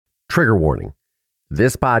Trigger warning.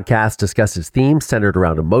 This podcast discusses themes centered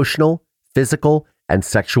around emotional, physical, and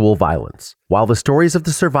sexual violence. While the stories of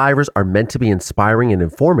the survivors are meant to be inspiring and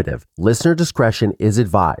informative, listener discretion is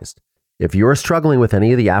advised. If you are struggling with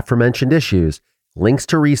any of the aforementioned issues, links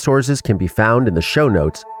to resources can be found in the show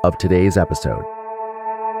notes of today's episode.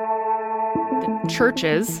 The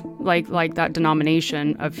churches, like that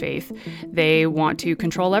denomination of faith, they want to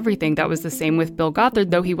control everything. That was the same with Bill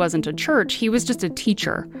Gothard, though he wasn't a church. He was just a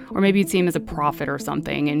teacher, or maybe you'd see him as a prophet or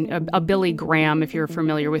something. And a Billy Graham, if you're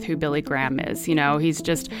familiar with who Billy Graham is,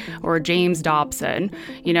 or James Dobson,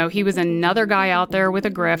 he was another guy out there with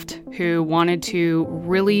a grift who wanted to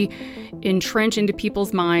really entrench into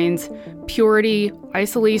people's minds purity,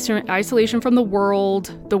 isolation from the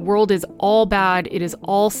world. The world is all bad. It is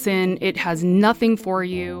all sin. It has nothing for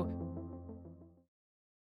you.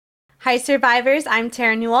 Hi, survivors. I'm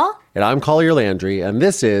Tara Newell. And I'm Collier Landry, and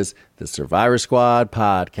this is the Survivor Squad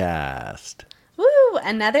podcast. Woo,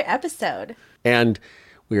 another episode. And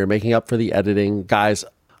we are making up for the editing. Guys,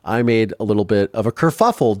 I made a little bit of a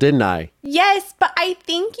kerfuffle, didn't I? Yes, but I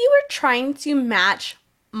think you were trying to match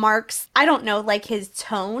Mark's, his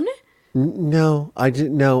tone. No, I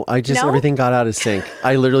didn't. No, No? Everything got out of sync.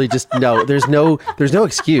 I literally no, there's no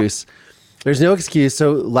excuse. There's no excuse.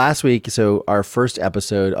 So last week, our first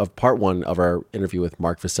episode of part one of our interview with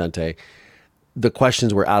Mark Vicente, the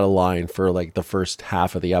questions were out of line for like the first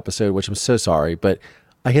half of the episode, which I'm so sorry, but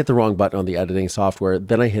I hit the wrong button on the editing software.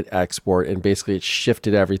 Then I hit export and basically it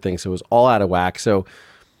shifted everything. So it was all out of whack. So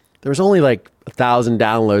there was only like 1,000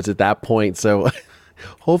 downloads at that point. So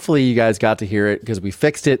hopefully you guys got to hear it because we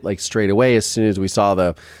fixed it like straight away. As soon as we saw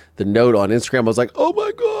the note on Instagram, I was like, oh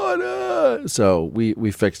my God. So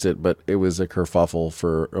we fixed it, but it was a kerfuffle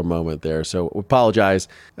for a moment there. So we apologize,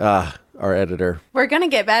 our editor. We're going to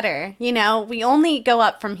get better. We only go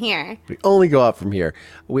up from here.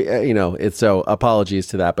 It's so apologies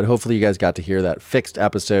to that, but hopefully you guys got to hear that fixed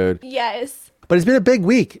episode. Yes. But it's been a big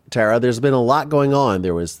week, Tara. There's been a lot going on.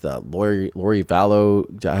 There was the Lori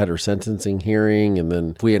Vallow had her sentencing hearing, and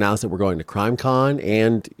then we announced that we're going to CrimeCon,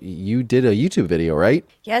 and you did a YouTube video, right?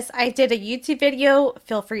 Yes, I did a YouTube video.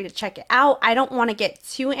 Feel free to check it out. I don't want to get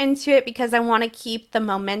too into it because I want to keep the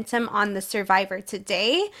momentum on the Survivor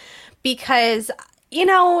today because,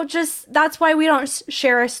 that's why we don't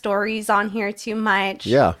share our stories on here too much.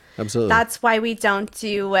 Yeah, absolutely. That's why we don't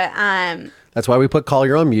do... That's why we put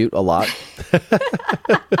Collier on mute a lot.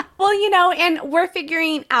 Well, and we're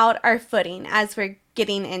figuring out our footing as we're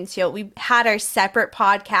getting into it. We had our separate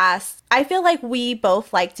podcasts. I feel like we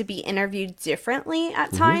both like to be interviewed differently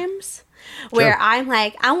at times, where I'm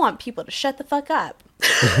like, I want people to shut the fuck up.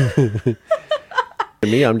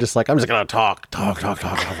 Me, I'm just going to talk.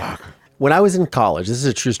 When I was in college, this is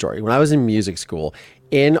a true story. When I was in music school,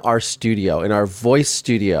 in our voice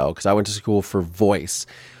studio, because I went to school for voice,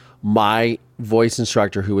 my voice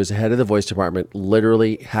instructor, who was head of the voice department,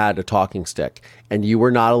 literally had a talking stick, and you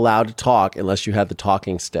were not allowed to talk unless you had the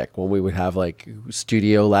talking stick. When we would have like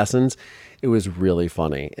studio lessons, it was really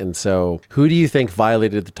funny. And so who do you think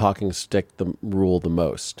violated the talking stick rule the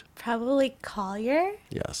most? Probably Collier.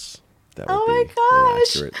 Yes. That Oh would my be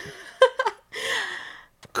gosh. inaccurate.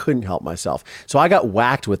 Couldn't help myself. So I got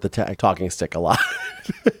whacked with the talking stick a lot.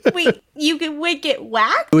 Wait, you would get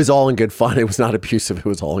whacked? It was all in good fun. It was not abusive. It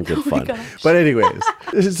was all in good fun. Gosh. But anyways,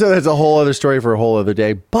 so that's a whole other story for a whole other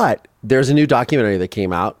day. But there's a new documentary that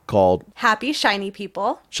came out called Happy Shiny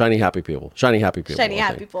People. Shiny Happy People. Shiny Happy People.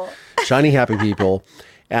 Shiny Happy People.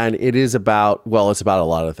 And it is about, it's about a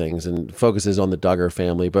lot of things and focuses on the Duggar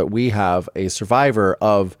family. But we have a survivor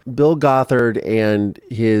of Bill Gothard and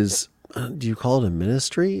his... do you call it a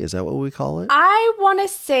ministry? Is that what we call it? I want to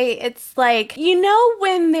say it's like,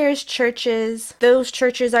 when there's churches, those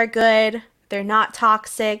churches are good. They're not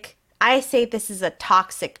toxic. I say this is a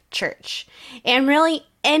toxic church. And really,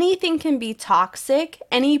 anything can be toxic.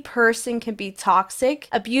 Any person can be toxic.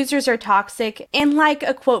 Abusers are toxic. And like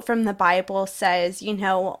a quote from the Bible says,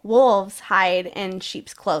 wolves hide in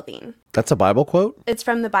sheep's clothing. That's a Bible quote? It's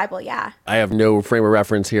from the Bible, yeah. I have no frame of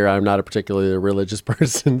reference here. I'm not a particularly religious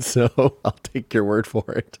person, so I'll take your word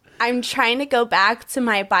for it. I'm trying to go back to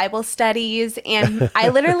my Bible studies, and I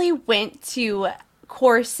literally went to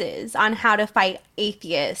courses on how to fight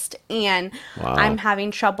atheists, and wow. I'm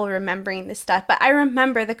having trouble remembering this stuff, but I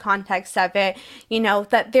remember the context of it,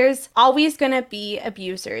 that there's always going to be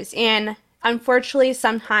abusers, and Unfortunately,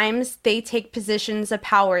 sometimes they take positions of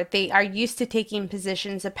power. They are used to taking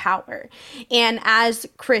positions of power. And as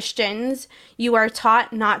Christians, you are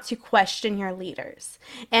taught not to question your leaders.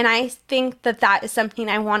 And I think that that is something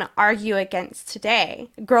I want to argue against today.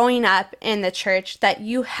 Growing up in the church, that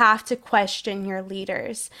you have to question your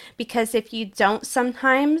leaders. Because if you don't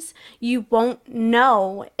sometimes, you won't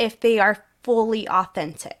know if they are fully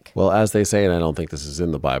authentic. Well, as they say, and I don't think this is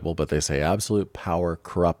in the Bible, but they say absolute power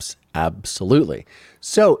corrupts absolutely.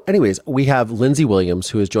 So anyways, we have Lindsey Williams,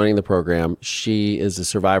 who is joining the program. She is a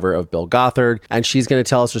survivor of Bill Gothard, and she's going to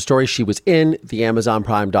tell us her story. She was in the Amazon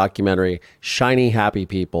Prime documentary, Shiny Happy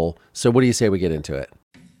People. So what do you say we get into it?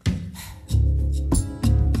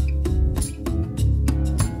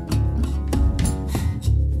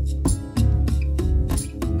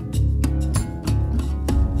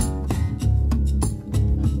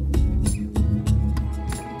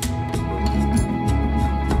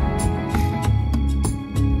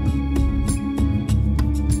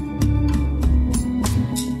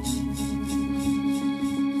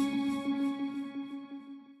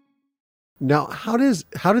 Now, how did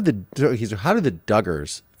the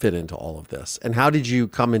Duggars fit into all of this? And how did you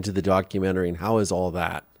come into the documentary, and how is all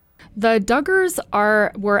that? The Duggars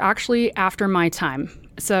were actually after my time.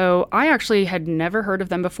 So I actually had never heard of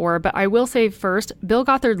them before, but I will say first, Bill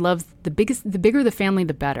Gothard loves the bigger the family,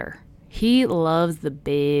 the better. He loves the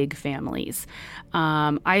big families.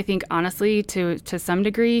 I think honestly, to some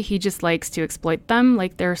degree, he just likes to exploit them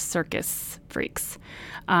like they're circus freaks.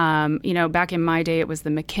 Back in my day, it was the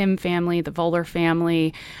McKim family, the Voller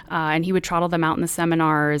family, and he would trottle them out in the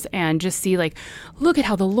seminars and just see like, look at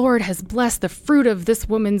how the Lord has blessed the fruit of this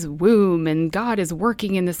woman's womb, and God is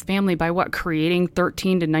working in this family by creating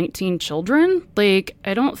 13 to 19 children? Like,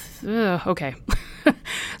 okay.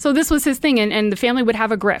 So this was his thing, and the family would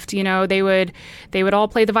have a grift. They would all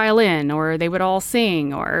play the violin, or they would all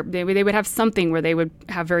sing, or they would have something where they would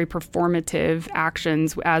have very performative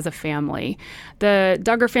actions as a family. The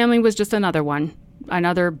Duggar family was just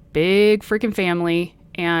another big freaking family,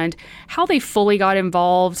 and how they fully got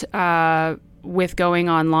involved with going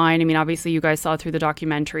online. I mean, obviously you guys saw through the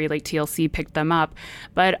documentary, like TLC picked them up,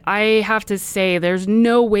 but I have to say there's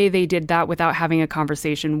no way they did that without having a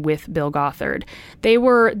conversation with Bill Gothard. They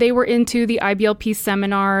were into the IBLP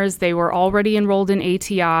seminars. They were already enrolled in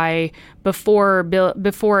ATI before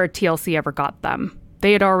TLC ever got them.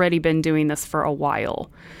 They had already been doing this for a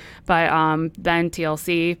while. But then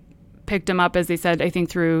TLC picked them up, as they said, I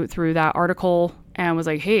think through that article, and was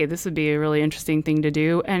like, hey, this would be a really interesting thing to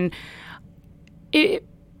do. And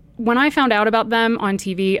when I found out about them on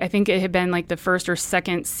TV, I think it had been like the first or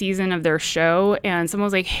second season of their show, and someone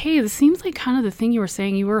was like, hey, this seems like kind of the thing you were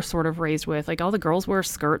saying you were sort of raised with, like all the girls wear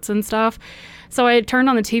skirts and stuff. So I turned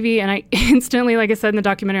on the TV, and I instantly, like I said in the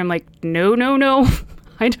documentary, I'm like, no,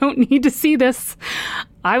 I don't need to see this.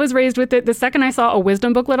 I was raised with it. The second I saw a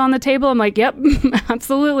wisdom booklet on the table, I'm like, yep,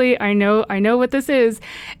 absolutely. I know what this is.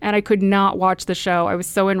 And I could not watch the show. I was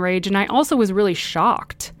so enraged. And I also was really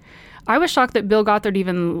shocked. I was shocked that Bill Gothard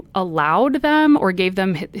even allowed them or gave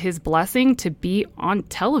them his blessing to be on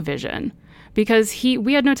television, because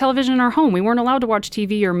we had no television in our home. We weren't allowed to watch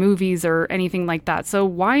TV or movies or anything like that. So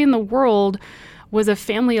why in the world was a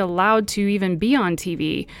family allowed to even be on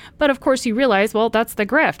TV? But of course you realize, well, that's the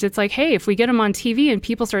grift. It's like, hey, if we get them on TV and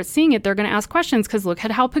people start seeing it, they're going to ask questions, because look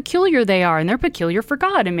at how peculiar they are, and they're peculiar for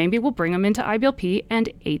God, and maybe we'll bring them into IBLP and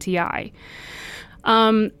ATI.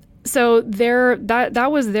 So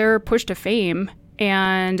that was their push to fame,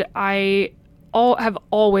 and I have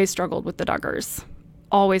always struggled with the Duggars.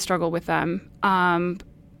 Always struggled with them.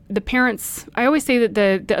 The parents, I always say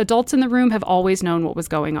that the adults in the room have always known what was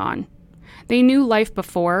going on. They knew life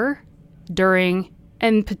before, during,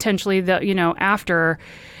 and potentially after.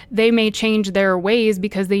 They may change their ways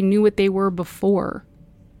because they knew what they were before.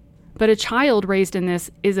 But a child raised in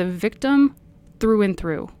this is a victim through and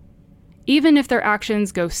through. Even if their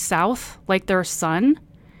actions go south, like their son,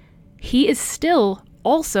 he is still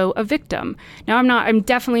also a victim. Now, I'm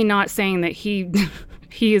definitely not saying that he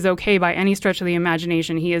is okay by any stretch of the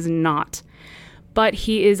imagination. He is not. But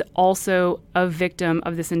he is also a victim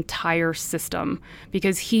of this entire system,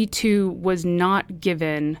 because he too was not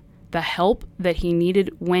given the help that he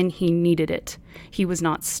needed when he needed it. He was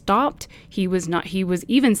not stopped. He was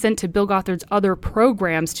even sent to Bill Gothard's other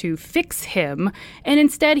programs to fix him, and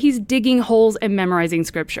instead he's digging holes and memorizing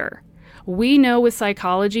scripture. We know with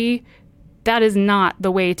psychology, that is not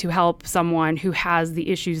the way to help someone who has the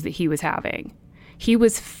issues that he was having. He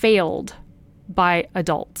was failed by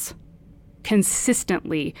adults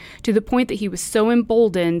consistently, to the point that he was so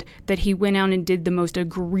emboldened that he went out and did the most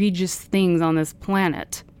egregious things on this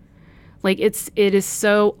planet. Like it is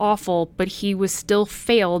so awful, but he was still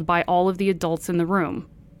failed by all of the adults in the room.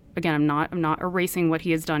 Again, I'm not erasing what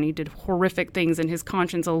he has done. He did horrific things, and his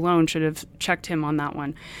conscience alone should have checked him on that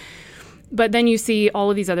one. But then you see all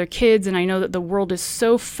of these other kids, and I know that the world is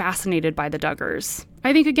so fascinated by the Duggars.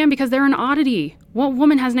 I think, again, because they're an oddity. What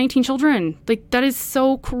woman has 19 children? Like, that is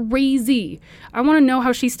so crazy. I want to know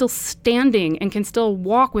how she's still standing and can still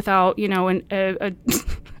walk without,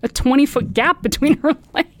 a 20-foot gap between her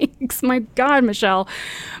legs. My God, Michelle.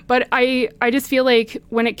 But I just feel like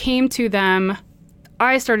when it came to them,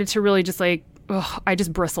 I started to really just I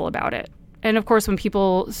just bristle about it. And of course, when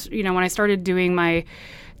people, when I started doing my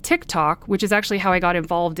TikTok, which is actually how I got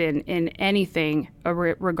involved in anything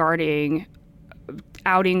regarding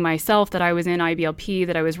outing myself, that I was in IBLP,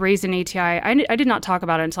 that I was raised in ATI. I did not talk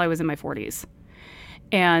about it until I was in my 40s.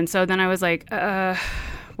 And so then I was like,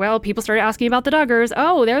 well, people started asking about the Duggars.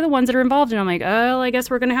 Oh, they're the ones that are involved. And I'm like, oh, I guess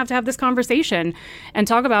we're going to have this conversation and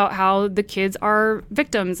talk about how the kids are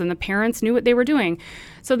victims and the parents knew what they were doing.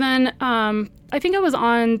 So then I think I was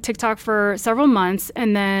on TikTok for several months,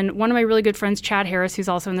 and then one of my really good friends, Chad Harris, who's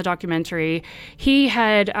also in the documentary, he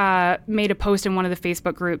had made a post in one of the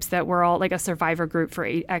Facebook groups that were all like a survivor group for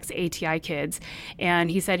ex-ATI kids, and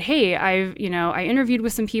he said, hey, I interviewed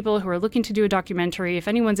with some people who are looking to do a documentary. If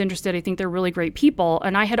anyone's interested, I think they're really great people.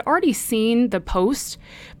 And I had already seen the post,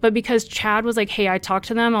 but because Chad was like, hey, I talked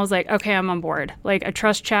to them, I was like, okay, I'm on board. Like, I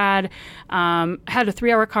trust Chad. Had a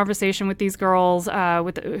 3-hour conversation with these girls,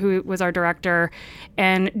 who was our director,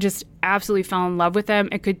 and just absolutely fell in love with them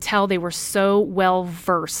and could tell they were so well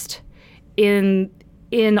versed in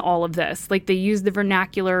all of this. Like, they used the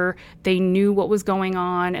vernacular, they knew what was going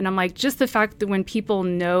on. And I'm like, just the fact that when people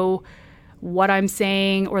know what I'm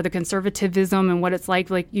saying, or the conservatism and what it's like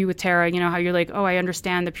you with Tara, how you're like, oh, I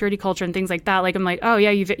understand the purity culture and things like that. Like, I'm like, oh yeah,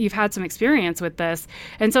 you've had some experience with this.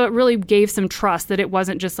 And so it really gave some trust that it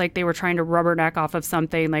wasn't just like they were trying to rubberneck off of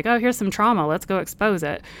something like, oh, here's some trauma, let's go expose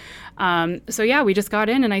it. So yeah, we just got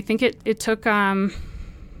in, and I think it took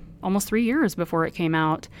almost 3 years before it came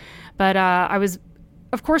out. But I was,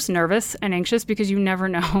 of course, nervous and anxious, because you never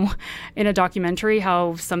know in a documentary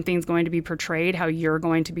how something's going to be portrayed, how you're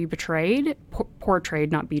going to be betrayed.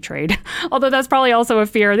 Portrayed, not betrayed. Although that's probably also a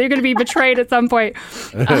fear. They're going to be betrayed at some point.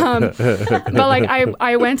 But like,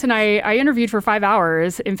 I went and I interviewed for 5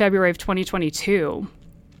 hours in February of 2022.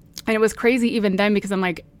 And it was crazy even then, because I'm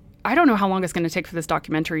like, I don't know how long it's going to take for this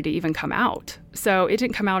documentary to even come out. So it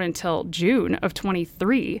didn't come out until June of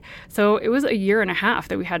 23. So it was a year and a half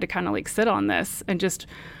that we had to kind of like sit on this and just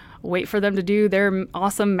wait for them to do their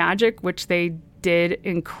awesome magic, which they did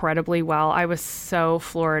incredibly well. I was so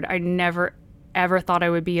floored. I never, ever thought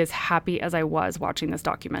I would be as happy as I was watching this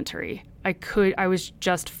documentary. I was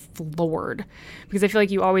just floored, because I feel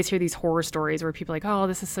like you always hear these horror stories where people are like, oh,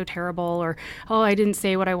 this is so terrible, or, oh, I didn't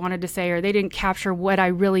say what I wanted to say, or they didn't capture what I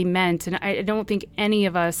really meant. And I don't think any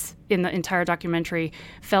of us in the entire documentary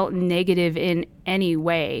felt negative in any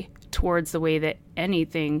way towards the way that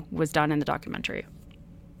anything was done in the documentary.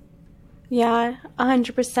 Yeah,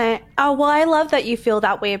 100%. Oh, well, I love that you feel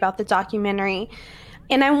that way about the documentary.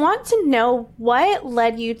 And I want to know what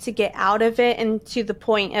led you to get out of it and to the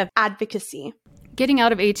point of advocacy. Getting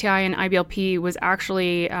out of ATI and IBLP was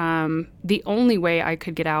actually the only way I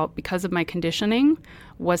could get out, because of my conditioning,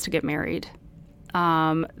 was to get married.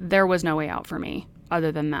 There was no way out for me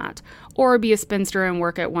other than that. Or be a spinster and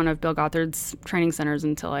work at one of Bill Gothard's training centers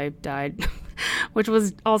until I died, which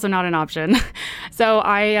was also not an option. So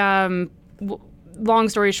long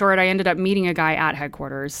story short, I ended up meeting a guy at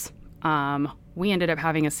headquarters. We ended up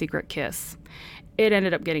having a secret kiss. It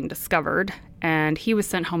ended up getting discovered, and he was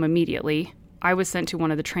sent home immediately. I was sent to one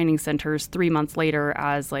of the training centers 3 months later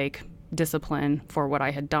as like discipline for what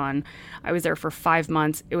I had done. I was there for 5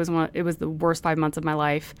 months. It was the worst 5 months of my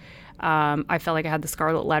life. I felt like I had the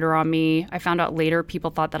scarlet letter on me. I found out later people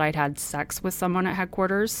thought that I'd had sex with someone at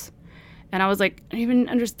headquarters. And I was like, I don't even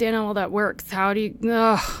understand how all that works.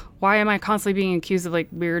 Why am I constantly being accused of like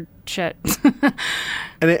weird shit?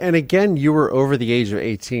 And again, you were over the age of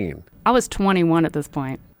 18. I was 21 at this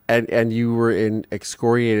point. And you were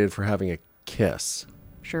excoriated for having a kiss.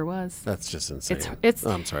 Sure was. That's just insane.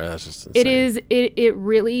 I'm sorry, that's just insane. It is. It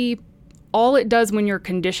really, all it does when you're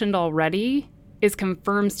conditioned already is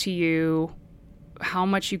confirms to you how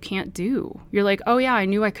much you can't do. You're like, oh yeah, I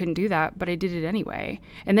knew I couldn't do that, but I did it anyway.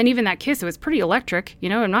 And then even that kiss, it was pretty electric.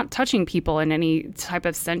 I'm not touching people in any type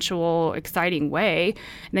of sensual, exciting way.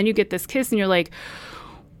 And then you get this kiss and you're like,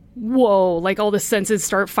 whoa, like all the senses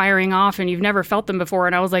start firing off and you've never felt them before.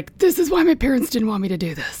 And I was like, this is why my parents didn't want me to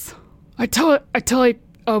do this.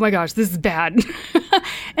 oh my gosh, this is bad.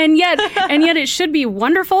 and yet it should be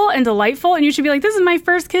wonderful and delightful, and you should be like, this is my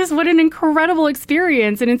first kiss, what an incredible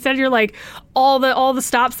experience. And instead you're like, all the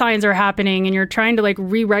stop signs are happening, and you're trying to like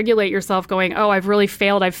re-regulate yourself, going, oh, I've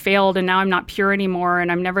failed, and now I'm not pure anymore,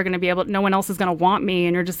 and I'm never going to be able, no one else is going to want me.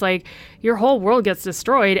 And you're just like, your whole world gets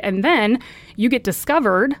destroyed, and then you get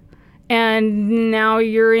discovered, and now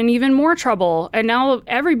you're in even more trouble, and now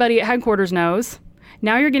everybody at headquarters knows.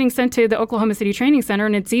 Now you're getting sent to the Oklahoma City Training Center,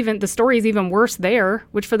 and the story is even worse there,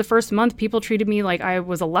 which for the first month, people treated me like I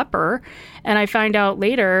was a leper. And I find out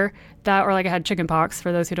later that, or like I had chicken pox,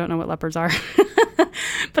 for those who don't know what lepers are.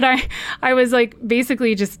 But I was like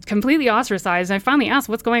basically just completely ostracized. And I finally asked,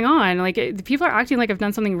 what's going on? Like, people are acting like I've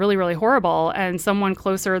done something really, really horrible. And someone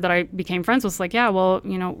closer that I became friends with was like, yeah, well,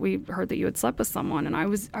 we heard that you had slept with someone. And I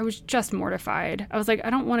was just mortified. I was like, I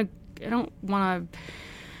don't want to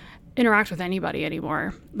interact with anybody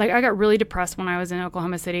anymore. Like, I got really depressed when I was in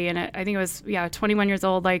Oklahoma City, and I think it was 21 years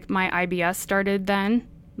old. Like, my IBS started then,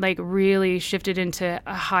 like really shifted into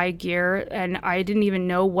a high gear, and I didn't even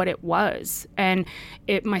know what it was. And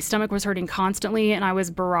my stomach was hurting constantly, and I was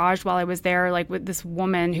barraged while I was there, like with this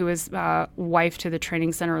woman who was wife to the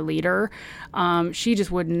training center leader. She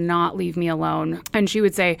just would not leave me alone. And she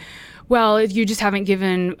would say, well, you just haven't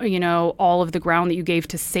given, all of the ground that you gave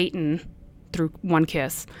to Satan through one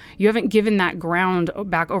kiss. You haven't given that ground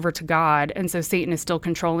back over to God, and so Satan is still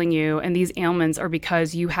controlling you, and these ailments are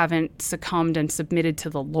because you haven't succumbed and submitted to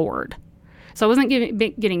the Lord. So I wasn't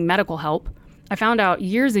getting medical help. I found out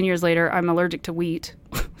years and years later I'm allergic to wheat.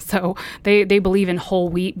 So they believe in whole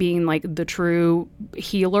wheat being like the true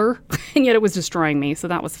healer, and yet it was destroying me. So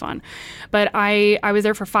that was fun. But I was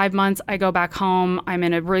there for 5 months. I go back home. I'm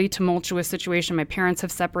in a really tumultuous situation. My parents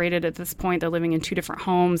have separated at this point. They're living in 2 different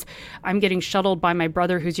homes. I'm getting shuttled by my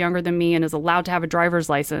brother, who's younger than me and is allowed to have a driver's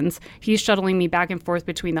license. He's shuttling me back and forth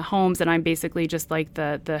between the homes, and I'm basically just like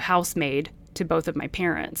the housemaid to both of my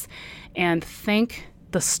parents. And thank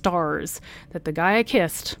the stars that the guy I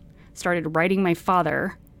kissed started writing my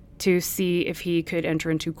father to see if he could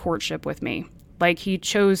enter into courtship with me. Like, he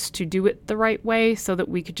chose to do it the right way so that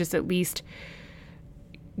we could just at least,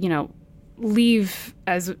 leave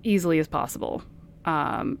as easily as possible.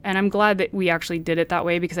 And I'm glad that we actually did it that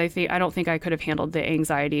way, because I don't think I could have handled the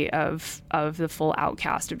anxiety of the full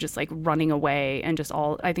outcast of just like running away and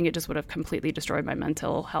I think it just would have completely destroyed my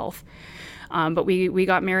mental health. But we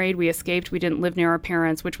got married, we escaped, we didn't live near our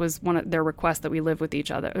parents, which was one of their requests, that we live with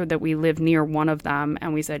each other, or that we live near one of them.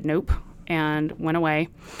 And we said, nope, and went away.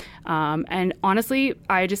 And honestly,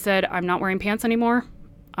 I just said, I'm not wearing pants anymore.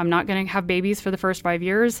 I'm not going to have babies for the first 5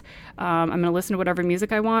 years. I'm going to listen to whatever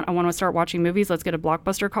music I want. I want to start watching movies. Let's get a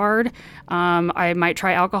Blockbuster card. I might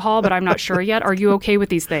try alcohol, but I'm not sure yet. Are you okay with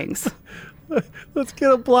these things? Let's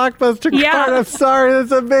get a Blockbuster card. I'm sorry.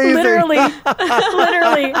 That's amazing. Literally.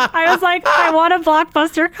 I was like, I want a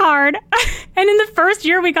Blockbuster card. And in the first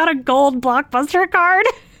year, we got a gold Blockbuster card.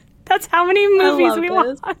 That's how many movies we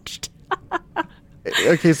watched.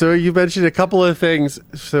 Okay, so you mentioned a couple of things.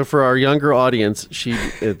 So for our younger audience,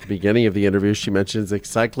 at the beginning of the interview, she mentions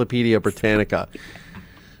Encyclopedia Britannica.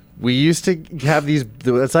 We used to have the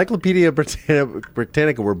Encyclopedia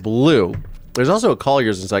Britannica were blue. There's also a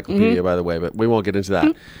Collier's Encyclopedia, by the way, but we won't get into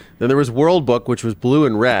that. Then there was World Book, which was blue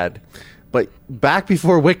and red. But back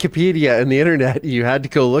before Wikipedia and the internet, you had to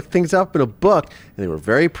go look things up in a book, and they were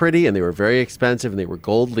very pretty, and they were very expensive, and they were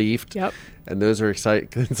gold-leafed. Yep. And those are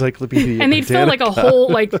Encyclopedia. And they'd fill like a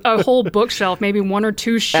whole bookshelf, maybe 1 or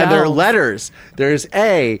 2 shelves. And there are letters. There's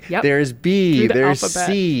A, there's B, there's alphabet.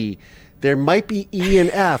 C. There might be E and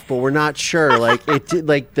F, but we're not sure. Like or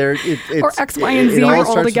X, Y, and Z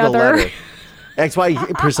all together. X, Y,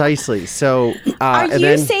 precisely. So, are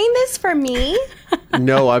you saying this for me?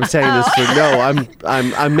 No, I'm saying this for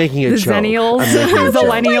I'm making a joke. Millennials.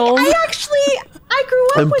 I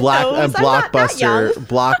grew up with those. And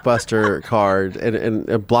Blockbuster card and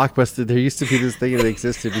Blockbuster. There used to be this thing that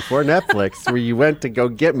existed before Netflix, where you went to go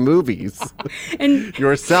get movies and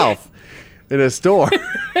yourself in a store.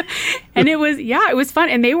 And it was fun.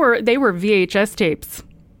 And they were VHS tapes.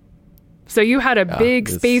 So you had a big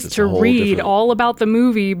space to read all about the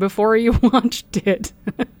movie before you watched it.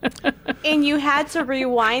 And you had to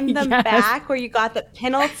rewind them back, where you got the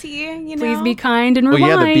penalty, Please be kind and rewind. Oh,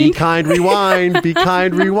 yeah, the be kind, rewind. Be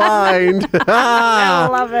kind, rewind. I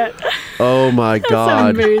love it. Oh, my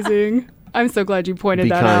God. That's amazing. I'm so glad you pointed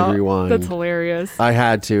that out. Be kind, rewind. That's hilarious. I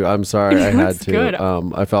had to. I'm sorry. I had to. Good.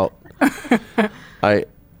 I felt...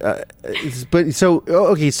 But so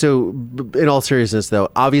okay, so in all seriousness, though,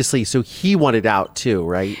 obviously, so he wanted out too,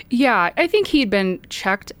 right? Yeah, I think he'd been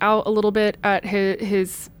checked out a little bit at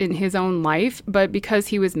his in his own life, but because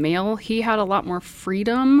he was male, he had a lot more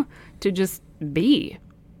freedom to just be.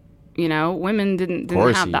 You know, women didn't have that.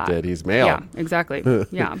 Of course he did. He's male. Yeah, exactly.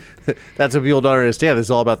 Yeah. That's what people don't understand. This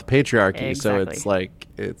is all about the patriarchy. Exactly. So it's like,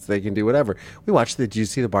 they can do whatever. Did you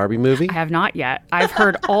see the Barbie movie? I have not yet. I've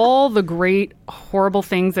heard all the great, horrible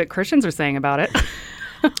things that Christians are saying about it.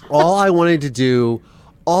 all I wanted to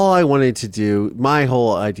do, my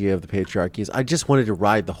whole idea of the patriarchy is I just wanted to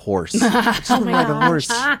ride the horse. I just want to ride the horse.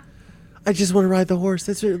 I just want to ride the horse.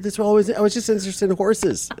 I was just interested in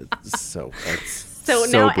horses. So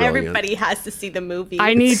now brilliant. everybody has to see the movie.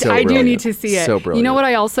 I do need to see it. So brilliant. You know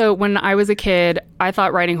what? When I was a kid, I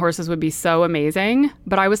thought riding horses would be so amazing,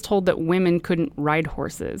 but I was told that women couldn't ride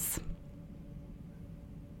horses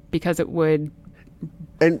because it would.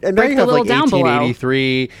 And now you have like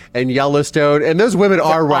 1883 and Yellowstone, and those women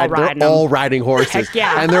are riding. They're all riding horses. Heck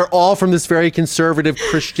yeah. And they're all from this very conservative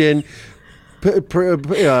Christian,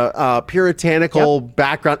 puritanical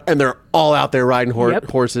background, and they're all out there riding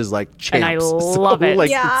horses like champs. And I love it.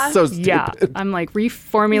 It's so stupid. Yeah, I'm like,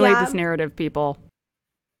 reformulate this narrative, people.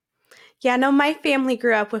 Yeah, no, my family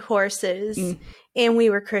grew up with horses, and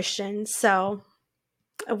we were Christians, so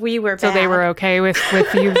we were bad. So they were okay with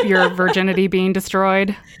your virginity being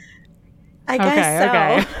destroyed? I guess so.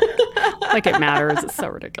 Okay. Like it matters. It's so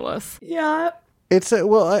ridiculous. Yeah. It's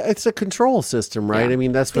a control system, right? Yeah. I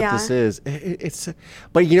mean, that's what this is.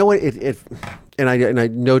 But you know what? And I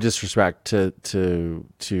no disrespect to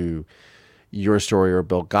your story or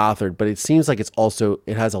Bill Gothard, but it seems like it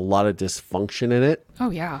has a lot of dysfunction in it. Oh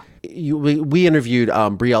yeah. We interviewed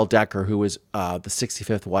Brielle Decker, who was the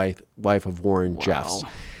 65th wife of Warren Jeffs,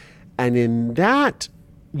 and in that,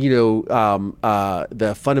 the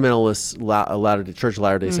fundamentalist Church of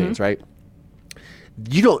Latter-day Saints, right?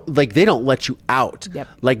 They don't let you out. Yep.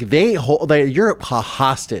 Like you're a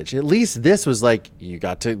hostage. At least this was like, you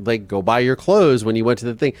got to like go buy your clothes when you went to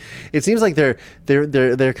the thing. It seems like they're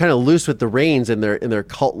kind of loose with the reins in their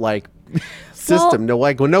cult like system. No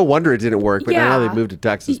wonder it didn't work. But now they've moved to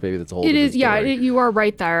Texas. Maybe that's a whole different story. You are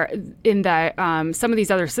right there in that some of these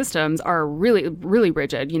other systems are really, really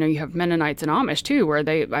rigid. You know, you have Mennonites and Amish too, where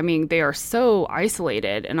they are so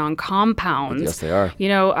isolated and on compounds. Yes, they are. You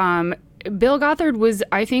know, Bill Gothard was,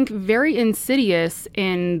 I think, very insidious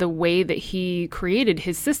in the way that he created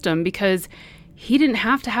his system because he didn't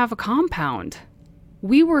have to have a compound.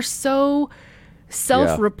 We were so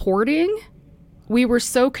self-reporting. We were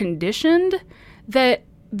so conditioned that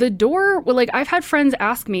the door, I've had friends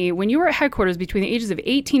ask me, when you were at headquarters between the ages of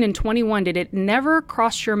 18 and 21, did it never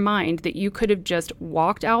cross your mind that you could have just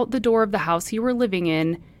walked out the door of the house you were living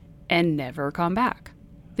in and never come back?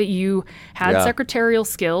 That you had secretarial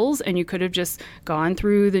skills and you could have just gone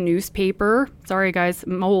through the newspaper. Sorry, guys,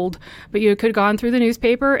 I'm old, but you could have gone through the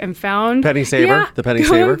newspaper and found Penny Saver, the Penny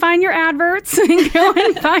Saver. Saver. And find your adverts and go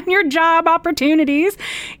and find your job opportunities.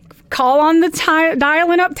 Call on the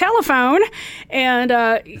dialing up telephone and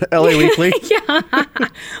LA Weekly,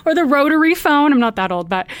 or the rotary phone. I'm not that old,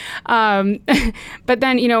 but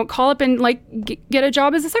then call up and get a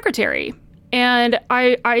job as a secretary. And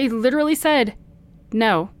I literally said,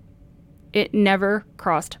 no, it never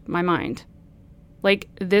crossed my mind. Like,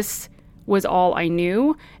 this was all I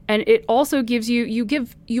knew. And it also gives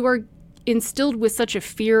you are instilled with such a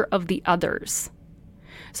fear of the others.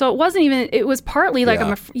 So it was partly like,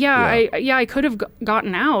 I could have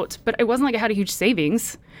gotten out, but it wasn't like I had a huge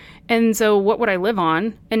savings. And so what would I live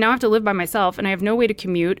on? And now I have to live by myself and I have no way to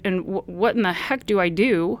commute. And what in the heck do I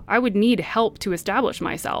do? I would need help to establish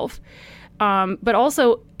myself. But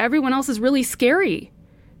also, everyone else is really scary.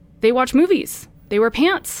 They watch movies. They wear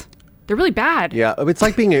pants. They're really bad. Yeah, it's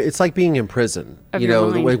like being in prison. Of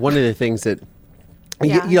your mind. One of the things that,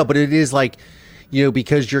 but it is like,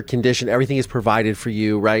 because you're conditioned, everything is provided for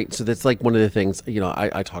you, right? So that's like one of the things,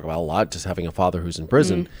 I talk about a lot, just having a father who's in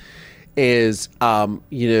prison, is,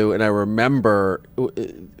 and I remember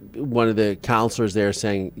one of the counselors there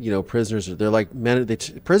saying, prisoners, they're like men,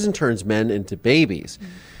 prison turns men into babies.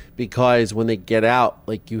 Because when they get out,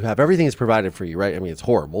 like, you have everything is provided for you, right? I mean, it's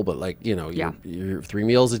horrible, but you're 3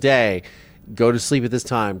 meals a day, go to sleep at this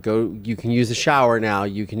time, you can use the shower now,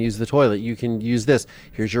 you can use the toilet, you can use this,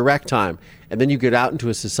 here's your rec time. And then you get out into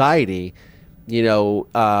a society,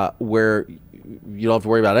 where you don't have to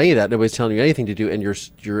worry about any of that. Nobody's telling you anything to do. And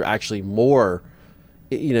you're actually more,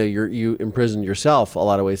 you imprison yourself a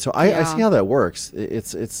lot of ways. So I see how that works.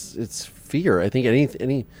 It's fear. I think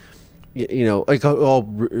any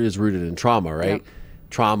all is rooted in trauma, right? Yep.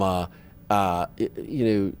 Trauma,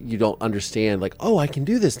 you don't understand, like, oh, I can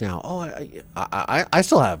do this now. Oh, I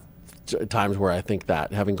still have times where I think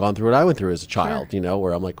that, having gone through what I went through as a child,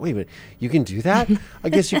 where I'm like, wait a minute, you can do that? I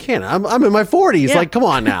guess you can. I'm in my 40s. Yeah. Like, come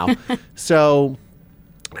on now. So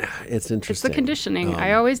it's interesting. It's the conditioning.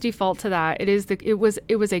 I always default to that. It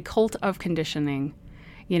was a cult of conditioning.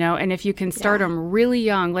 And if you can start them really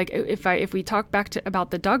young, like if we talk back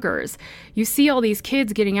about the Duggars, you see all these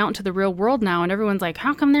kids getting out into the real world now, and everyone's like,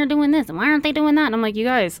 how come they're doing this and why aren't they doing that? And I'm like, you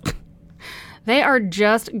guys, they are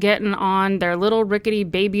just getting on their little rickety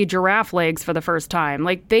baby giraffe legs for the first time.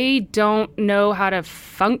 Like, they don't know how to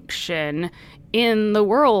function in the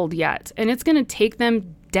world yet, and it's going to take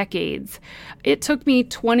them decades. It took me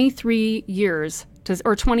 20 years to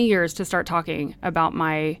start talking about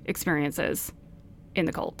my experiences in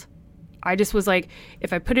the cult. I just was like,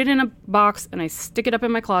 if I put it in a box and I stick it up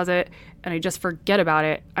in my closet and I just forget about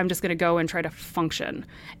it, I'm just going to go and try to function.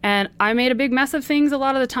 And I made a big mess of things a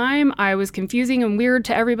lot of the time. I was confusing and weird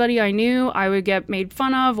to everybody I knew. I would get made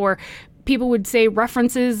fun of, or people would say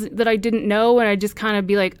references that I didn't know, and I'd just kind of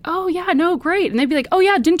be like, oh yeah, no, great. And they'd be like, oh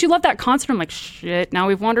yeah, didn't you love that concert? I'm like, shit, now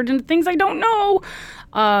we've wandered into things I don't know.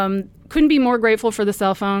 Couldn't be more grateful for the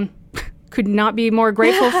cell phone. Could not be more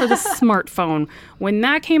grateful for the smartphone. When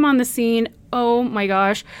that came on the scene, oh my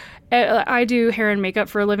gosh. I do hair and makeup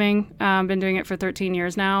for a living. Been doing it for 13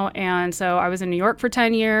 years now. And so I was in New York for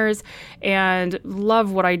 10 years and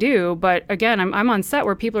love what I do. But again, I'm on set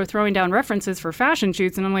where people are throwing down references for fashion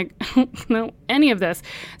shoots. And I'm like, no, any of this.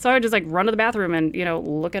 So I would just like run to the bathroom and,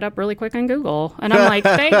 look it up really quick on Google. And I'm like,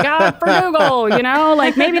 thank God for Google,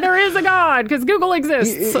 like maybe there is a God because Google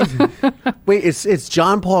exists. Wait, it's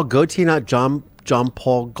John Paul Gaultier, not John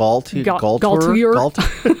Paul Gaultier. Gaultier.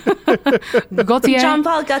 John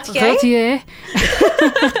Paul Gaultier. Gaultier.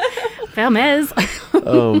 Hermes.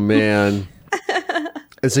 Oh man.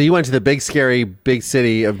 And so you went to the big scary big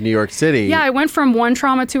city of New York City. Yeah, I went from one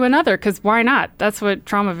trauma to another because why not? That's what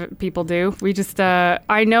trauma people do. We just,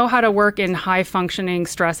 I know how to work in high functioning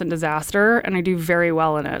stress and disaster, and I do very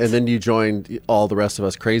well in it. And then you joined all the rest of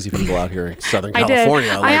us crazy people out here in Southern I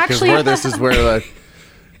California. Did. Because this is where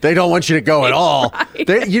they don't want you to go at all.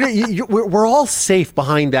 Right. We're all safe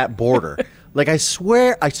behind that border. Like, I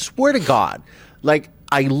swear to God, like,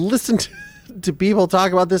 I listened to people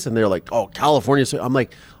talk about this and they're like, oh, California. So I'm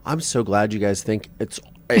like, I'm so glad you guys think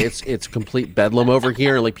it's complete bedlam over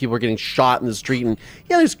here. And like, people are getting shot in the street, and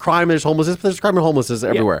yeah, there's crime, there's homelessness, but there's crime and homelessness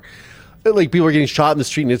everywhere. Yeah. Like, people are getting shot in the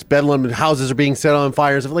street and it's bedlam and houses are being set on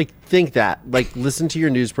fire. So like, think that. Like, listen to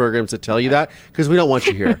your news programs that tell you that, because we don't want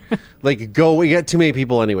you here. Like, we get too many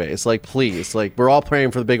people anyways. Like, please. Like, we're all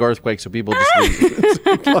praying for the big earthquake so people just leave.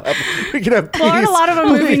 We can have peace. Well, aren't a lot of them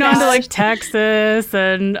moving on to like Texas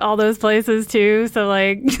and all those places too. So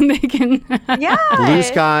like, they can. Yeah. Blue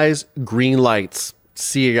skies, green lights.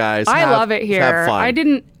 See you guys. I love it here. Have fun. I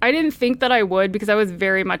didn't think that I would, because I was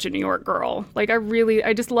very much a New York girl. Like,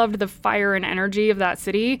 I just loved the fire and energy of that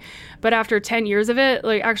city. But after 10 years of it,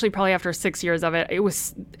 like actually probably after 6 years of it, it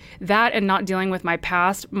was that and not dealing with my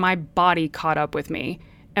past, my body caught up with me.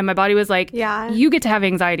 And my body was like, yeah, you get to have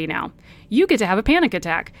anxiety now. You get to have a panic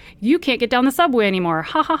attack. You can't get down the subway anymore.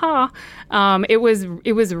 Ha ha ha. It was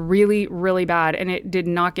really, really bad, and it did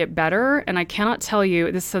not get better. And I cannot tell you,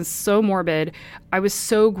 this sounds so morbid. I was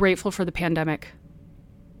so grateful for the pandemic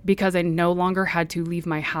because I no longer had to leave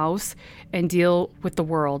my house and deal with the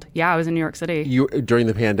world. Yeah, I was in New York City. During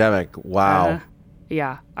the pandemic. Wow.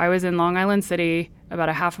 Yeah, I was in Long Island City, about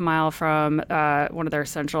a half a mile from one of their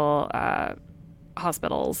central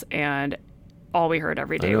hospitals, and all we heard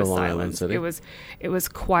every day was silence. It was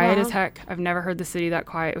quiet as heck. I've never heard the city that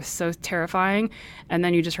quiet. It was so terrifying. And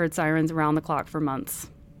then you just heard sirens around the clock for months.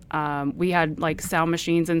 We had like sound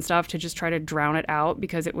machines and stuff to just try to drown it out,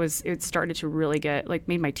 because it started to really get like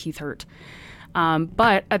made my teeth hurt.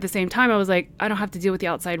 But at the same time, I was like, I don't have to deal with the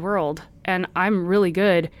outside world, and I'm really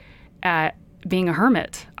good at being a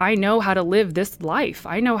hermit. I know how to live this life.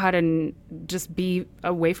 I know how to just be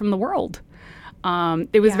away from the world.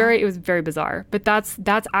 It was very bizarre, but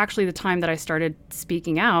that's actually the time that I started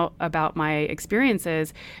speaking out about my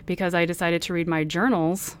experiences, because I decided to read my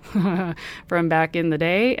journals from back in the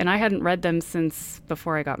day, and I hadn't read them since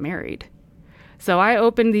before I got married. So I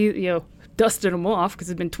opened these, dusted them off because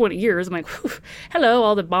it's been 20 years. I'm like, hello,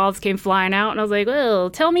 all the moths came flying out, and I was like, well,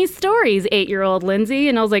 tell me stories, 8-year-old Lindsey.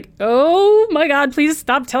 And I was like, oh my God, please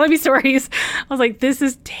stop telling me stories. I was like, this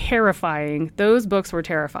is terrifying. Those books were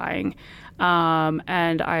terrifying.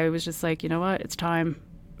 And I was just like, you know what? It's time.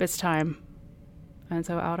 And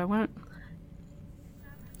so out I went.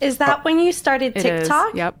 Is that when you started It TikTok?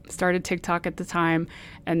 is. Yep. Started TikTok at the time,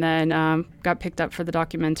 and then got picked up for the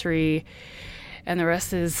documentary, and the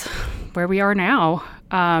rest is where we are now.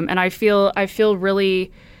 And I feel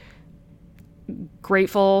really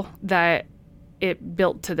grateful that it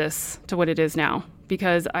built to what it is now,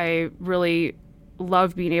 because I really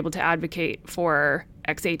love being able to advocate for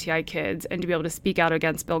ex-ATI kids and to be able to speak out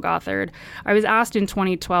against Bill Gothard. I was asked in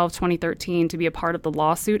 2012, 2013 to be a part of the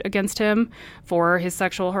lawsuit against him for his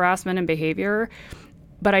sexual harassment and behavior.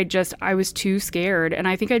 But I was too scared. And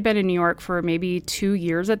I think I'd been in New York for maybe 2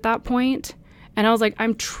 years at that point. And I was like,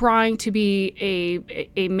 I'm trying to be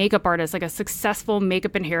a makeup artist, like a successful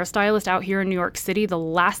makeup and hairstylist out here in New York City. The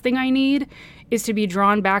last thing I need is to be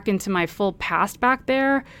drawn back into my full past back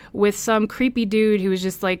there with some creepy dude who was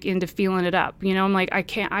just like into feeling it up. You know, I'm like,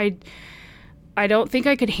 I don't think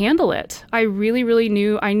I could handle it. I really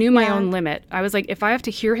knew my own limit. I was like, if I have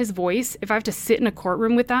to hear his voice, if I have to sit in a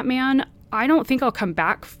courtroom with that man, I don't think I'll come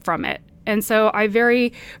back from it. And so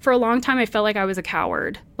for a long time, I felt like I was a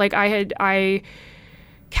coward. Like I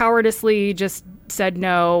cowardice just said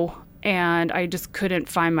no, and I just couldn't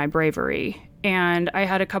find my bravery. And I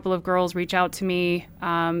had a couple of girls reach out to me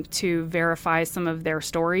to verify some of their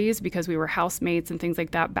stories, because we were housemates and things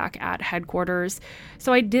like that back at headquarters.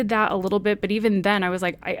 So I did that a little bit. But even then I was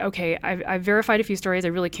like, I verified a few stories. I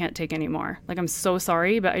really can't take any more. Like, I'm so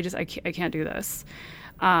sorry, but I can't do this.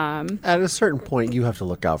 At a certain point, you have to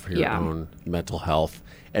look out for your own mental health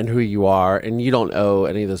and who you are. And you don't owe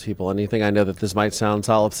any of those people anything. I know that this might sound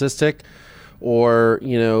solipsistic or,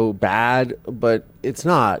 bad, but it's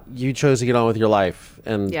not. You chose to get on with your life,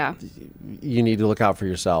 and you need to look out for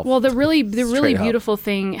yourself. Well, the really beautiful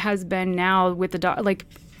thing has been now with the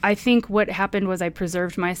I think what happened was I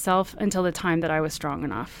preserved myself until the time that I was strong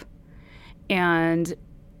enough. And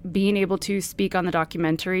being able to speak on the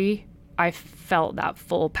documentary, I felt that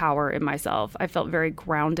full power in myself. I felt very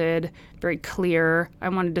grounded, very clear. I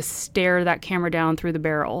wanted to stare that camera down through the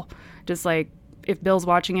barrel. Just like, if Bill's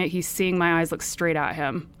watching it, he's seeing my eyes look straight at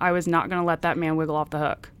him. I was not going to let that man wiggle off the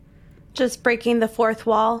hook. Just breaking the fourth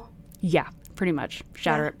wall? Yeah, pretty much.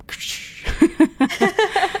 Shatter it.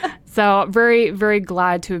 So very, very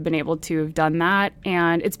glad to have been able to have done that.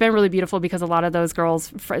 And it's been really beautiful because a lot of those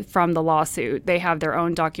girls from the lawsuit, they have their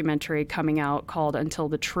own documentary coming out called Until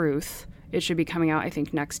the Truth. It should be coming out, I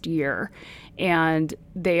think, next year. And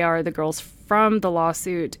they are the girls from the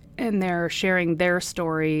lawsuit, and they're sharing their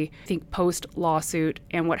story, I think, post-lawsuit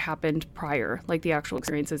and what happened prior, like the actual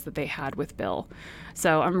experiences that they had with Bill.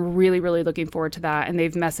 So I'm really, really looking forward to that. And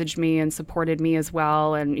they've messaged me and supported me as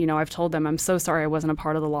well. And, I've told them, I'm so sorry I wasn't a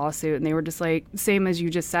part of the lawsuit. And they were just like, same as you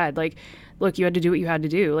just said, like, look, you had to do what you had to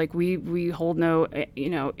do. Like, we hold no,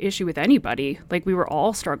 issue with anybody. Like, we were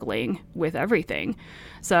all struggling with everything.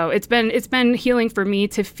 So it's been healing for me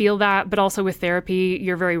to feel that, but also with therapy,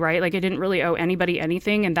 you're very right. Like, I didn't really owe anybody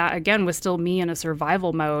anything. And that, again, was still me in a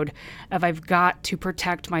survival mode of I've got to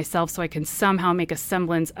protect myself so I can somehow make a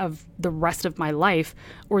semblance of the rest of my life,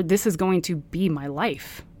 or this is going to be my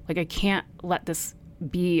life. Like, I can't let this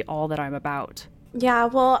be all that I'm about. Yeah,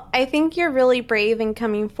 well, I think you're really brave in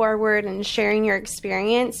coming forward and sharing your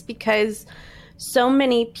experience, because so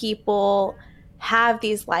many people have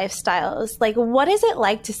these lifestyles. Like, what is it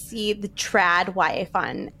like to see the trad wife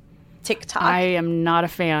on TikTok? I am not a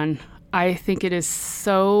fan. I think it is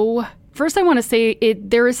so... First, I want to say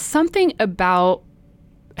there is something about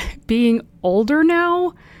being older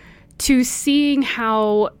now to seeing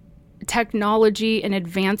how technology and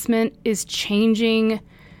advancement is changing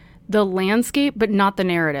the landscape, but not the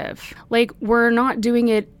narrative. Like, we're not doing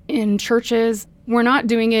it in churches. We're not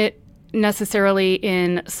doing it necessarily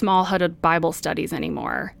in small huddled Bible studies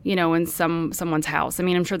anymore, in someone's house. I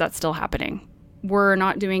mean, I'm sure that's still happening. We're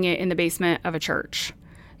not doing it in the basement of a church.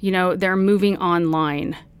 They're moving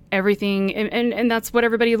online. Everything, and that's what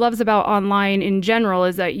everybody loves about online in general,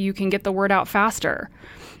 is that you can get the word out faster.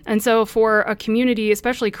 And so for a community,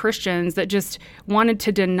 especially Christians, that just wanted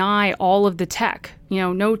to deny all of the tech,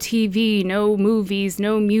 no TV, no movies,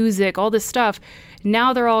 no music, all this stuff,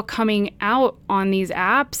 now they're all coming out on these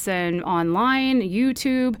apps and online,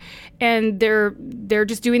 YouTube, and they're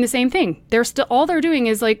just doing the same thing. All they're doing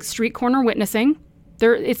is like street corner witnessing.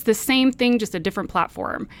 It's the same thing, just a different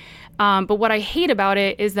platform. But what I hate about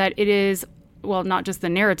it is that it is, well, not just the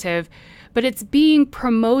narrative, but it's being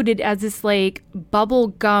promoted as this like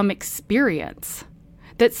bubblegum experience.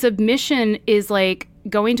 That submission is like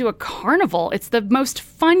going to a carnival. It's the most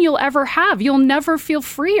fun you'll ever have. You'll never feel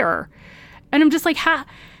freer. And I'm just like,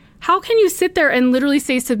 how can you sit there and literally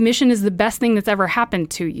say submission is the best thing that's ever happened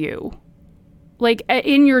to you? Like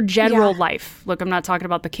in your general life. Look, I'm not talking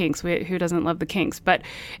about the kinks. Who doesn't love the kinks? But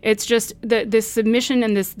it's just this submission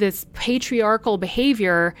and this patriarchal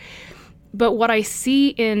behavior. But what I see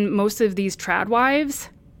in most of these trad wives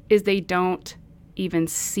is they don't even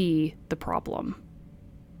see the problem.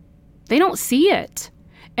 They don't see it.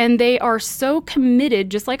 And they are so committed,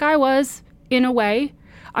 just like I was, in a way.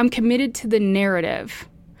 I'm committed to the narrative.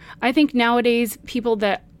 I think nowadays people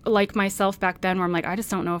that like myself back then where I'm like, I just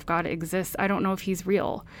don't know if God exists. I don't know if he's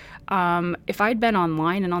real. If I'd been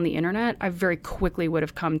online and on the internet, I very quickly would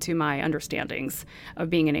have come to my understandings of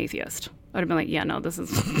being an atheist. I'd have been like, yeah, no, this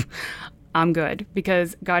is, I'm good,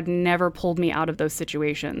 because God never pulled me out of those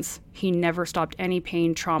situations. He never stopped any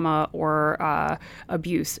pain, trauma, or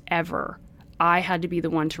abuse ever. I had to be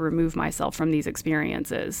the one to remove myself from these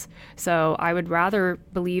experiences. So I would rather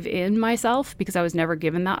believe in myself, because I was never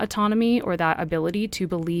given that autonomy or that ability to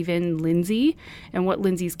believe in Lindsey and what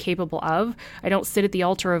Lindsey's capable of. I don't sit at the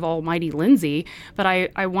altar of almighty Lindsey, but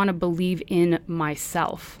I want to believe in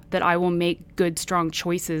myself, that I will make good, strong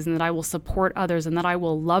choices and that I will support others and that I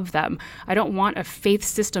will love them. I don't want a faith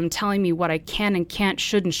system telling me what I can and can't,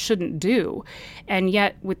 should and shouldn't do. And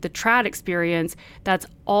yet with the trad experience, that's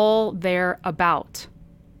all they're about.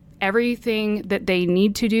 Everything that they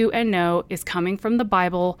need to do and know is coming from the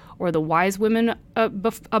Bible or the wise women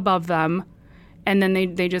above them, and then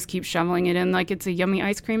they just keep shoveling it in like it's a yummy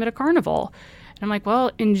ice cream at a carnival. And I'm like,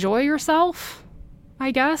 well, enjoy yourself,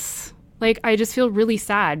 I guess. Like, I just feel really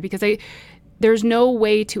sad because there's no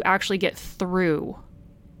way to actually get through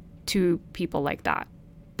to people like that.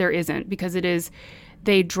 There isn't, because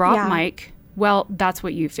they drop mic. Well, that's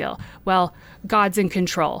what you feel. Well, God's in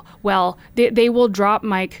control. Well, they will drop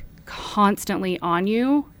mic constantly on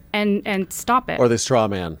you and stop it. Or the straw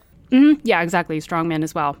man. Mm-hmm. Yeah, exactly. Strong man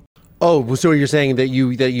as well. Oh, so you're saying that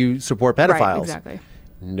you support pedophiles? Right, exactly.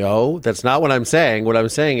 No, that's not what I'm saying. What I'm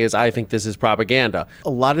saying is I think this is propaganda. A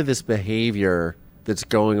lot of this behavior that's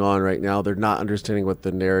going on right now, they're not understanding what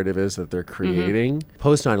the narrative is that they're creating. Mm-hmm.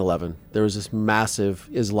 Post 9/11, there was this massive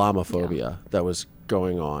Islamophobia that was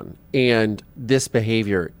going on. And this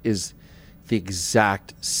behavior is the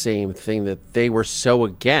exact same thing that they were so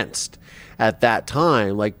against at that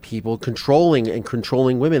time, like people controlling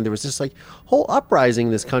women. There was this like whole uprising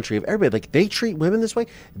in this country of everybody, like they treat women this way,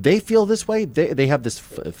 they feel this way, they have this,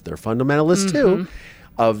 they're fundamentalists too,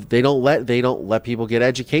 of they don't let people get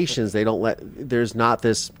educations, they don't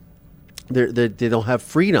have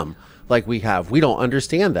freedom like we have. We don't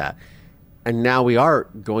understand that. And now we are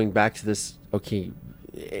going back to this, okay,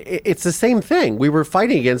 it's the same thing we were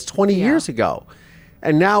fighting against 20 years ago.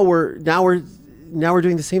 And now we're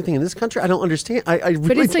doing the same thing in this country. I don't understand. I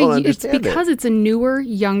really don't understand. It's because it's a newer,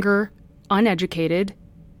 younger, uneducated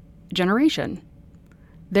generation.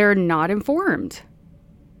 They're not informed.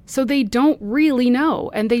 So they don't really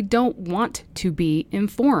know, and they don't want to be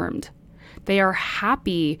informed. They are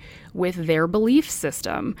happy with their belief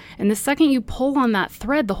system. And the second you pull on that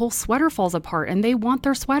thread, the whole sweater falls apart, and they want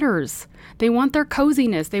their sweaters. They want their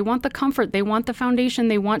coziness. They want the comfort. They want the foundation.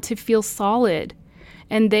 They want to feel solid.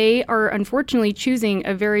 And they are unfortunately choosing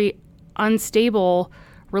a very unstable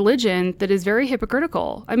religion that is very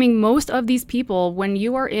hypocritical. I mean, most of these people, when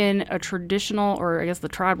you are in a traditional, or I guess the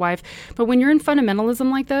trad wife, but when you're in fundamentalism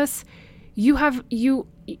like this, you have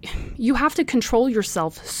to control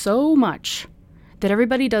yourself so much that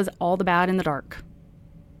everybody does all the bad in the dark.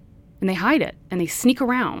 And they hide it and they sneak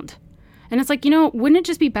around. And it's like, wouldn't it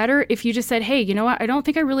just be better if you just said, hey, you know what? I don't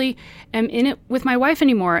think I really am in it with my wife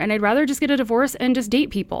anymore, and I'd rather just get a divorce and just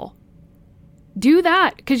date people. Do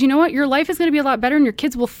that, because you know what? Your life is going to be a lot better and your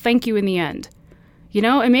kids will thank you in the end.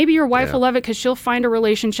 And maybe your wife will love it because she'll find a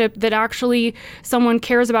relationship that actually someone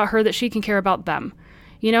cares about her, that she can care about them.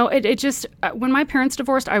 It just, when my parents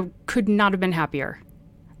divorced, I could not have been happier.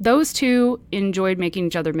 Those two enjoyed making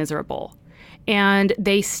each other miserable. And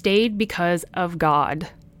they stayed because of God.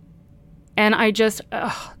 And I just,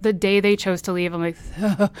 the day they chose to leave, I'm like,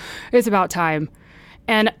 it's about time.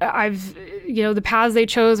 And the paths they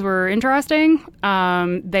chose were interesting.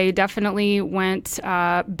 They definitely went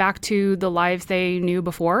back to the lives they knew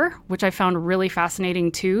before, which I found really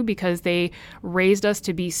fascinating too, because they raised us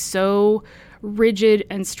to be so rigid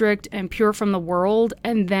and strict and pure from the world.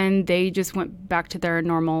 And then they just went back to their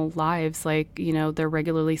normal lives. Like, their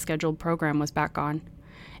regularly scheduled program was back on.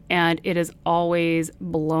 And it has always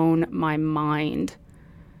blown my mind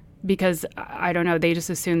because, I don't know, they just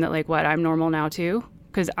assume that, like, what, I'm normal now too?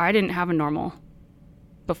 Because I didn't have a normal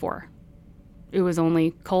before. It was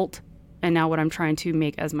only cult, and now what I'm trying to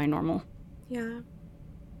make as my normal. Yeah.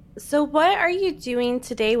 So what are you doing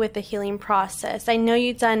today with the healing process? I know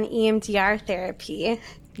you've done EMDR therapy.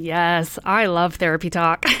 Yes, I love therapy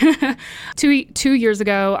talk. 2 years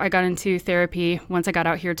ago, I got into therapy once I got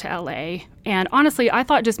out here to LA. And honestly, I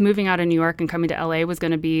thought just moving out of New York and coming to LA was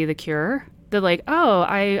going to be the cure. That like, oh,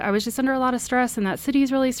 I was just under a lot of stress and that city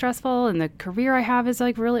is really stressful and the career I have is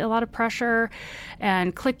like really a lot of pressure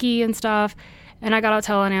and cliquey and stuff. And I got out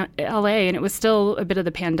to LA and it was still a bit of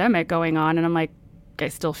the pandemic going on. And I'm like, I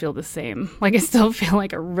still feel the same. Like I still feel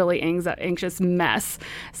like a really anxious mess.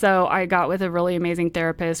 So I got with a really amazing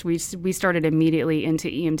therapist. We started immediately into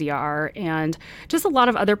EMDR and just a lot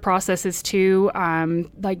of other processes too,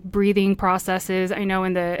 like breathing processes. I know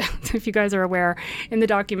if you guys are aware, in the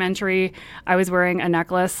documentary, I was wearing a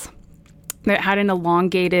necklace that had an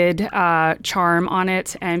elongated charm on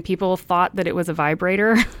it, and people thought that it was a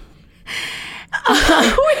vibrator.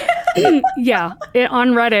 Yeah,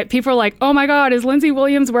 on Reddit, people are like, "Oh my God, is Lindsey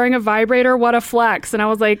Williams wearing a vibrator? What a flex!" And I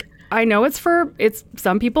was like, "I know it's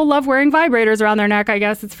some people love wearing vibrators around their neck. I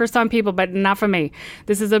guess it's for some people, but not for me.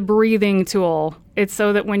 This is a breathing tool. It's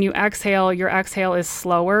so that when you exhale, your exhale is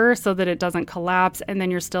slower, so that it doesn't collapse, and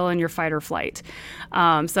then you're still in your fight or flight."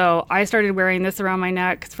 So I started wearing this around my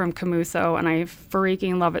neck. It's from Camuso, and I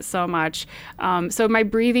freaking love it so much. So my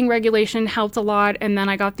breathing regulation helped a lot, and then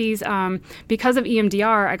I got these because of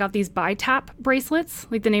EMDR. I got these BiTap bracelets.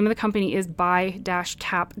 Like the name of the company is bi-tap.com,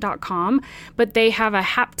 but they have a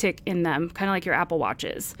haptic in them, kind of like your Apple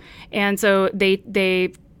Watches, and so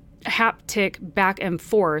they haptic back and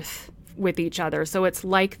forth with each other. So it's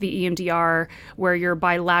like the EMDR where you're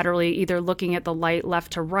bilaterally either looking at the light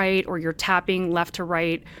left to right or you're tapping left to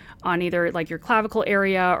right on either like your clavicle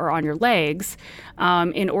area or on your legs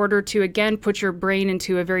in order to, again, put your brain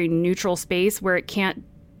into a very neutral space where it can't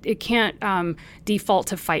default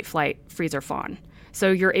to fight, flight, freeze, or fawn. So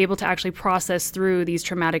you're able to actually process through these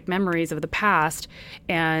traumatic memories of the past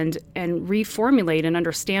and reformulate and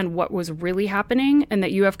understand what was really happening, and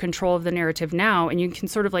that you have control of the narrative now, and you can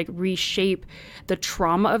sort of like reshape the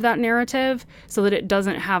trauma of that narrative so that it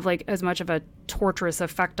doesn't have like as much of a torturous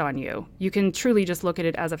effect on you. You can truly just look at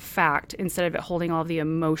it as a fact instead of it holding all of the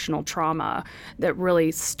emotional trauma that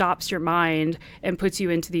really stops your mind and puts you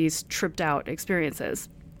into these tripped out experiences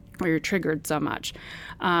where you're triggered so much.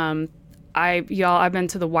 I've been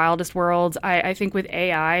to the wildest worlds. I think with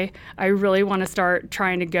AI, I really want to start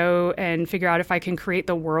trying to go and figure out if I can create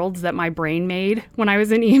the worlds that my brain made when I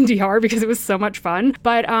was in EMDR, because it was so much fun.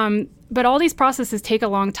 But all these processes take a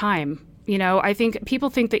long time. You know, I think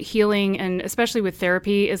people think that healing, and especially with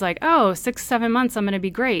therapy, is like, oh, 6-7 months, I'm going to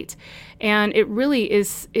be great. And it really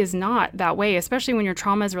is not that way, especially when your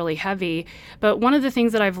trauma is really heavy. But one of the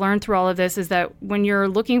things that I've learned through all of this is that when you're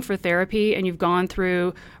looking for therapy and you've gone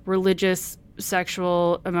through religious,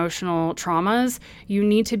 sexual, emotional traumas, you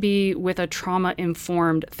need to be with a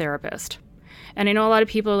trauma-informed therapist. And I know a lot of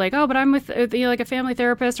people are like, oh, but I'm with like a family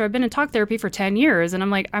therapist, or I've been in talk therapy for 10 years. And I'm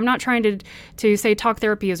like, I'm not trying to say talk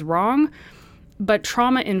therapy is wrong, but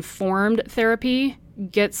trauma-informed therapy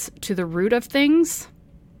gets to the root of things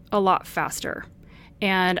a lot faster.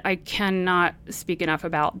 And I cannot speak enough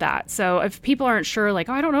about that. So if people aren't sure, like,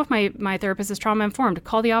 oh, I don't know if my therapist is trauma-informed,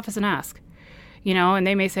 call the office and ask. You know, and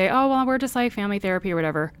they may say, oh, well, we're just like family therapy or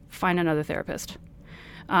whatever. Find another therapist.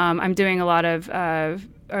 I'm doing a lot of,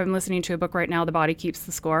 I'm listening to a book right now, The Body Keeps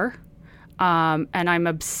the Score. And I'm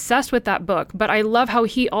obsessed with that book. But I love how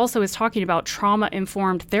he also is talking about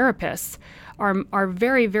trauma-informed therapists are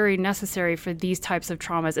very, very necessary for these types of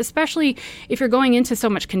traumas, especially if you're going into so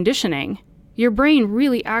much conditioning. Your brain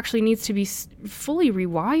really actually needs to be fully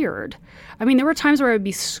rewired. I mean, there were times where I would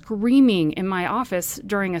be screaming in my office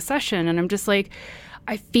during a session, and I'm just like,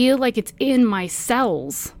 I feel like it's in my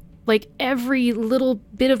cells. Like every little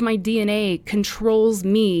bit of my DNA controls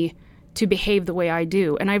me to behave the way I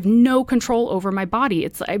do. And I have no control over my body.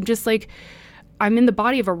 I'm just like, I'm in the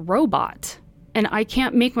body of a robot, and I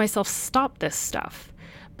can't make myself stop this stuff.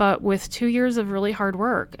 But with 2 years of really hard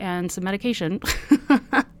work and some medication,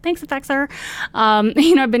 thanks, Effexor,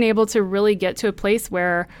 I've been able to really get to a place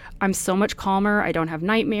where I'm so much calmer. I don't have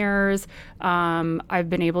nightmares. I've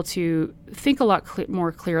been able to think a lot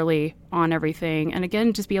more clearly on everything. And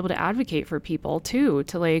again, just be able to advocate for people too,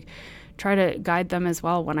 to like try to guide them as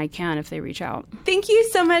well when I can if they reach out. Thank you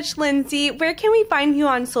so much, Lindsey. Where can we find you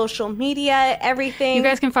on social media, everything? You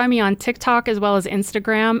guys can find me on TikTok as well as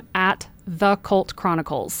Instagram at The Cult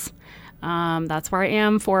Chronicles. That's where I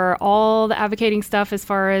am for all the advocating stuff as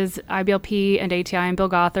far as IBLP and ATI and Bill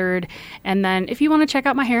Gothard. And then if you want to check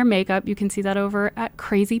out my hair and makeup, you can see that over at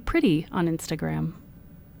Crazy Pretty on Instagram.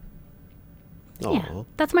 Aww. Yeah,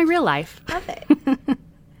 that's my real life. Love it.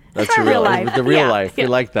 That's your real life. The real life. Yeah. We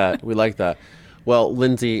like that. We like that. Well,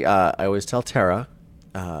 Lindsey, I always tell Tara,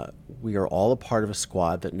 we are all a part of a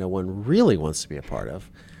squad that no one really wants to be a part of,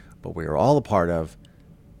 but we are all a part of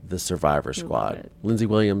the Survivor Squad. Lindsey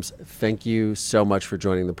Williams, thank you so much for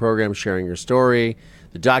joining the program, sharing your story.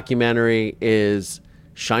 The documentary is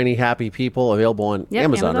Shiny Happy People, available on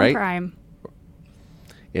Amazon, right? Prime.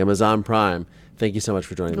 Amazon Prime. Thank you so much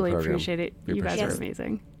for joining the program. Really appreciate it. You guys are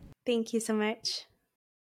amazing. Thank you so much.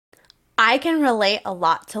 I can relate a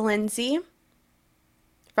lot to Lindsey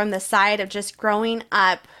from the side of just growing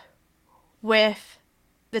up with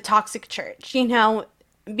the toxic church, you know,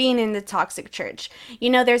 being in the toxic church. You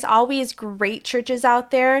know, there's always great churches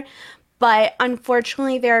out there, but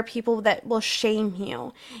unfortunately there are people that will shame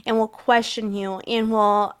you and will question you and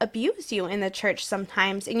will abuse you in the church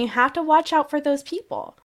sometimes, and you have to watch out for those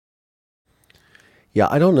people. Yeah,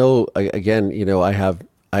 I don't know. Again, you know, I have.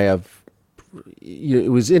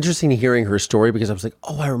 It was interesting hearing her story because I was like,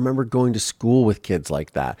 oh, I remember going to school with kids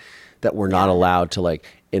like that were not allowed to like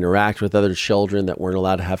interact with other children, that weren't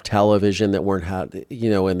allowed to have television, that weren't had, you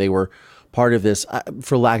know, and they were part of this,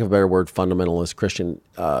 for lack of a better word, fundamentalist Christian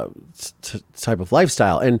type of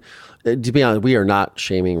lifestyle. And to be honest, we are not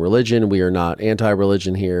shaming religion. We are not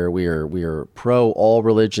anti-religion here. We are pro all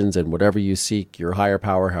religions, and whatever you seek, your higher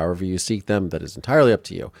power, however you seek them, that is entirely up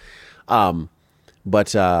to you.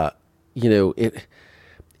 But you know,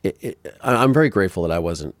 I'm very grateful that I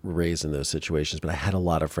wasn't raised in those situations, but I had a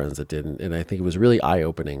lot of friends that didn't. And I think it was really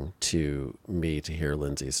eye-opening to me to hear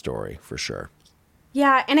Lindsey's story, for sure.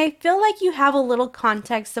 Yeah, and I feel like you have a little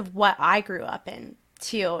context of what I grew up in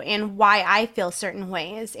too, and why I feel certain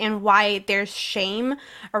ways, and why there's shame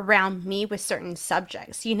around me with certain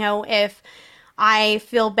subjects. You know, if I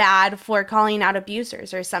feel bad for calling out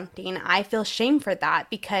abusers or something, I feel shame for that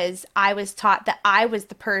because I was taught that I was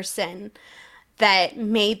the person that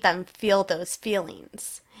made them feel those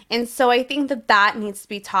feelings. And so I think that needs to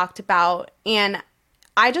be talked about. And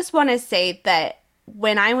I just want to say that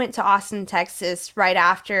when I went to Austin, Texas, right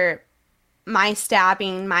after my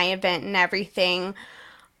stabbing, my event and everything,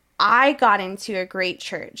 I got into a great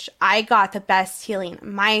church. I got the best healing.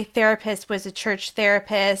 My therapist was a church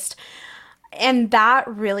therapist, and that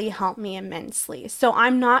really helped me immensely. So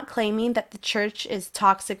I'm not claiming that the church is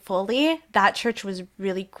toxic fully. That church was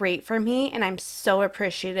really great for me, and I'm so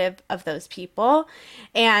appreciative of those people.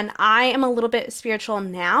 And I am a little bit spiritual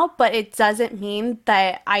now, but it doesn't mean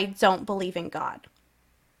that I don't believe in God.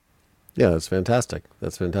 Yeah, that's fantastic.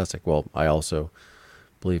 That's fantastic. Well, I also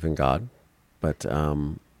believe in God, but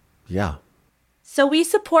yeah. So we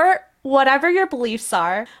support whatever your beliefs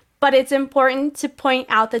are, but it's important to point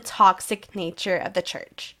out the toxic nature of the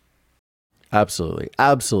church. Absolutely.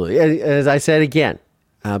 Absolutely. And as I said again,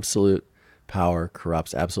 absolute power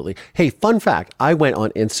corrupts. Absolutely. Hey, fun fact. I went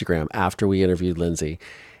on Instagram after we interviewed Lindsey,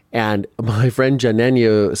 and my friend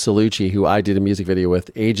Janenio Salucci, who I did a music video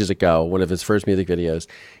with ages ago, one of his first music videos,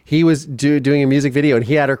 he was doing a music video, and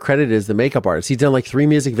he had her credited as the makeup artist. He's done like 3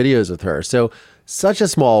 music videos with her. So such a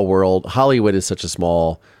small world. Hollywood is such a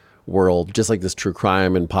small world, just like this true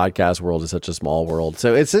crime and podcast world is such a small world.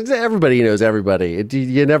 So it's everybody knows everybody.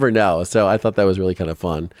 You never know. So I thought that was really kind of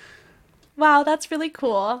fun. Wow, that's really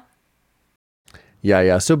cool.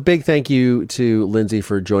 Yeah. So big thank you to Lindsey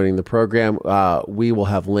for joining the program. We will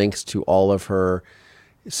have links to all of her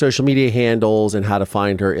social media handles and how to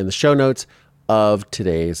find her in the show notes of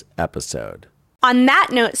today's episode. On that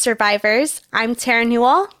note, survivors, I'm Tara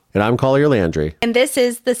Newell. And I'm Collier Landry. And this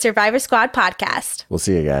is the Survivor Squad podcast. We'll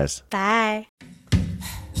see you guys. Bye.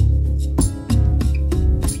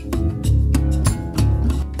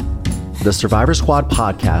 The Survivor Squad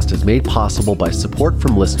podcast is made possible by support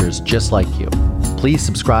from listeners just like you. Please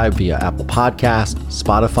subscribe via Apple Podcasts,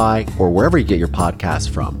 Spotify, or wherever you get your podcasts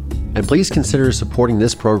from. And please consider supporting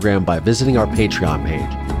this program by visiting our Patreon page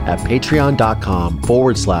at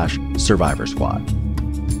patreon.com/Survivor Squad.